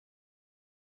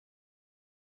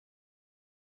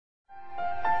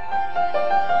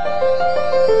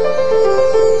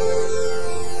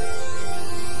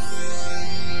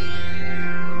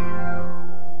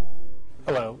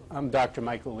Hello, I'm Dr.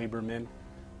 Michael Lieberman.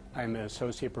 I'm an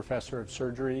Associate Professor of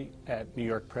Surgery at New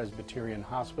York Presbyterian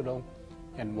Hospital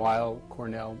and Weill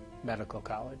Cornell Medical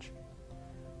College.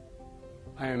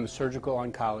 I am a surgical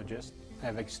oncologist. I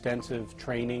have extensive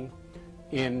training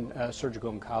in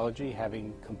surgical oncology,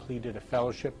 having completed a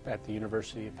fellowship at the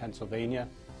University of Pennsylvania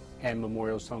and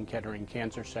Memorial Sloan Kettering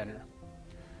Cancer Center.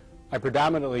 I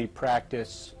predominantly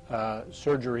practice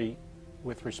surgery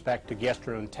with respect to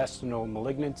gastrointestinal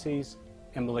malignancies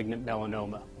and malignant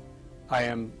melanoma. I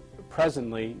am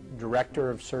presently Director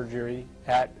of Surgery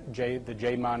at the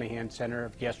J. Monahan Center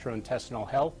of Gastrointestinal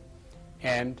Health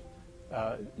and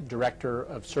Director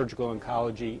of Surgical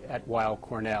Oncology at Weill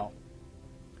Cornell.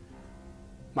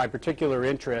 My particular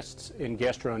interests in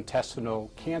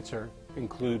gastrointestinal cancer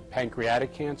include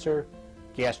pancreatic cancer,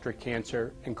 gastric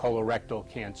cancer, and colorectal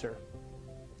cancer.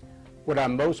 What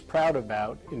I'm most proud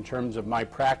about in terms of my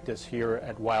practice here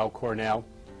at Weill Cornell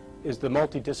is the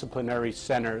multidisciplinary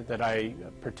center that I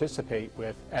participate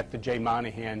with at the J.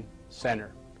 Monahan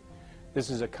Center. This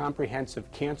is a comprehensive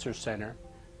cancer center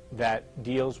that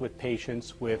deals with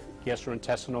patients with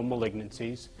gastrointestinal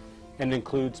malignancies and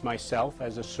includes myself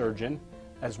as a surgeon,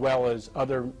 as well as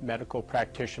other medical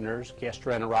practitioners,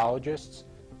 gastroenterologists,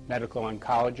 medical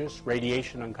oncologists,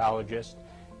 radiation oncologists,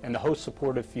 and the host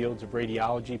supportive fields of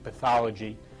radiology,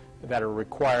 pathology that are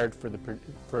required for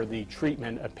the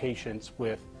treatment of patients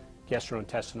with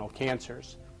gastrointestinal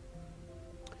cancers.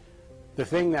 The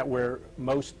thing that we're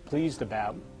most pleased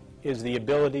about is the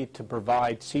ability to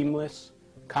provide seamless,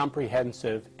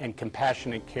 comprehensive, and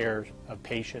compassionate care of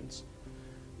patients.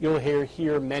 You'll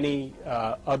hear many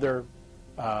other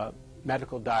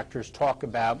medical doctors talk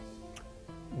about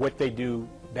what they do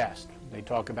best. They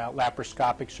talk about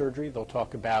laparoscopic surgery, they'll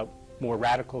talk about more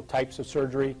radical types of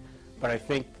surgery, but I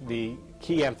think the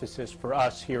key emphasis for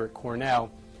us here at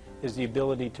Cornell is the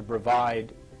ability to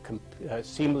provide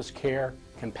seamless care,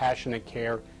 compassionate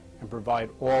care, and provide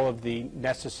all of the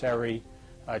necessary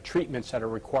treatments that are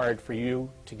required for you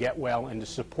to get well and to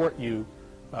support you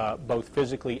both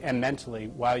physically and mentally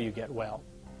while you get well.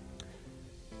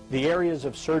 The areas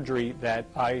of surgery that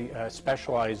I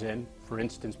specialize in, for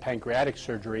instance pancreatic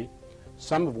surgery,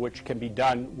 some of which can be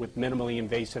done with minimally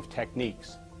invasive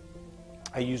techniques.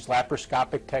 I use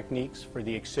laparoscopic techniques for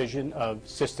the excision of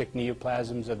cystic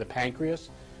neoplasms of the pancreas,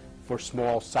 for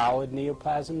small solid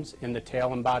neoplasms in the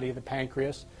tail and body of the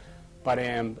pancreas, but I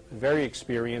am very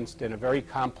experienced in a very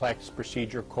complex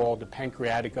procedure called the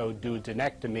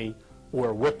pancreaticoduodenectomy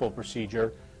or Whipple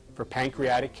procedure for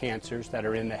pancreatic cancers that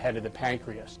are in the head of the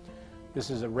pancreas. This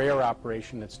is a rare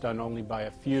operation that's done only by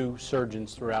a few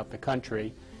surgeons throughout the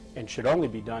country and should only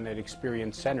be done at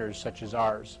experienced centers such as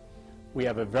ours. We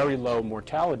have a very low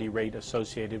mortality rate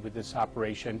associated with this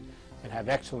operation and have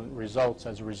excellent results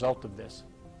as a result of this.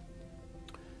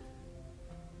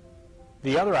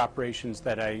 The other operations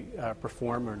that I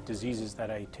perform, or diseases that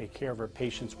I take care of, are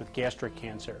patients with gastric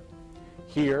cancer.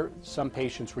 Here, some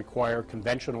patients require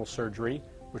conventional surgery,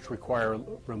 which require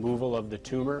removal of the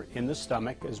tumor in the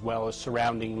stomach as well as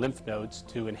surrounding lymph nodes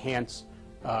to enhance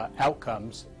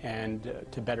outcomes and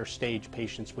to better stage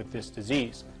patients with this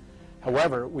disease.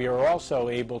 However, we are also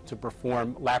able to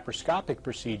perform laparoscopic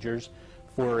procedures,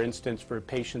 for instance, for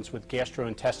patients with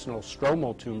gastrointestinal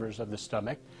stromal tumors of the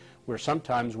stomach, where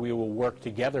sometimes we will work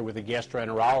together with a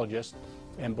gastroenterologist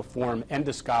and perform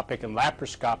endoscopic and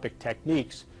laparoscopic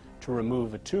techniques to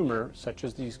remove a tumor, such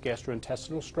as these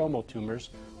gastrointestinal stromal tumors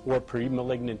or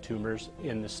pre-malignant tumors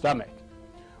in the stomach.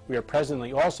 We are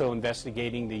presently also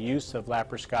investigating the use of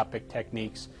laparoscopic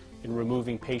techniques in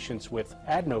removing patients with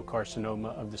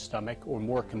adenocarcinoma of the stomach or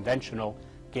more conventional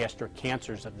gastric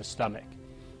cancers of the stomach.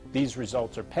 These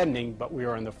results are pending, but we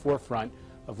are on the forefront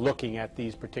of looking at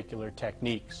these particular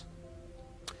techniques.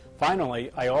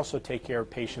 Finally, I also take care of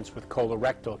patients with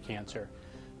colorectal cancer.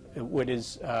 What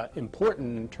is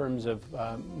important in terms of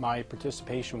my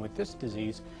participation with this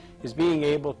disease is being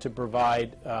able to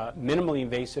provide minimally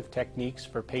invasive techniques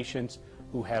for patients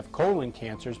who have colon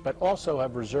cancers, but also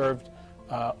have reserved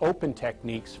open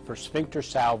techniques for sphincter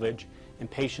salvage in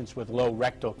patients with low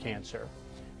rectal cancer.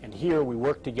 And here we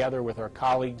work together with our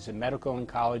colleagues in medical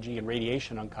oncology and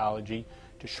radiation oncology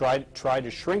to try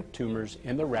to shrink tumors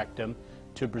in the rectum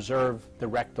to preserve the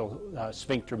rectal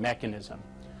sphincter mechanism.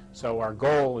 So our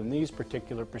goal in these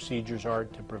particular procedures are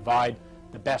to provide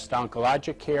the best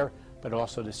oncologic care, but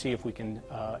also to see if we can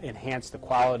enhance the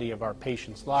quality of our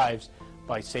patients' lives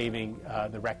by saving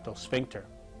the rectal sphincter.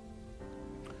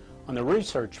 On the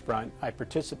research front, I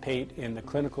participate in the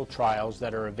clinical trials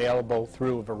that are available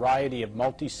through a variety of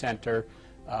multi-center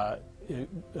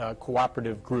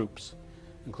cooperative groups,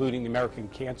 including the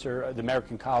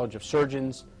American College of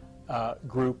Surgeons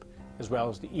group, as well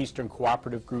as the Eastern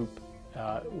Cooperative Group,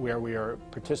 where we are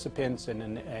participants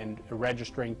and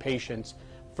registering patients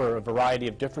for a variety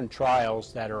of different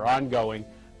trials that are ongoing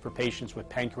for patients with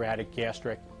pancreatic,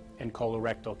 gastric, and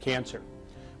colorectal cancer.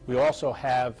 We also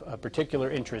have a particular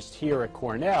interest here at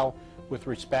Cornell with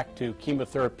respect to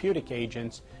chemotherapeutic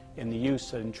agents in the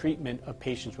use and treatment of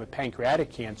patients with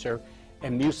pancreatic cancer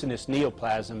and mucinous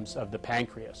neoplasms of the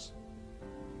pancreas.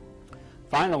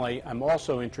 Finally, I'm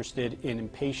also interested in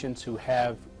patients who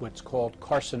have what's called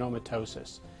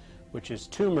carcinomatosis, which is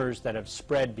tumors that have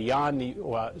spread beyond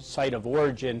the site of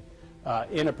origin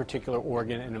in a particular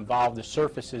organ and involve the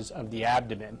surfaces of the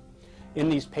abdomen. In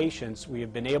these patients, we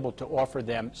have been able to offer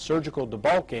them surgical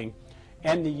debulking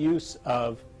and the use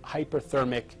of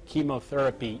hyperthermic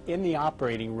chemotherapy in the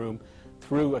operating room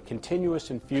through a continuous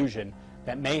infusion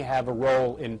that may have a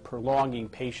role in prolonging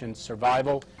patients'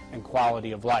 survival and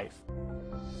quality of life.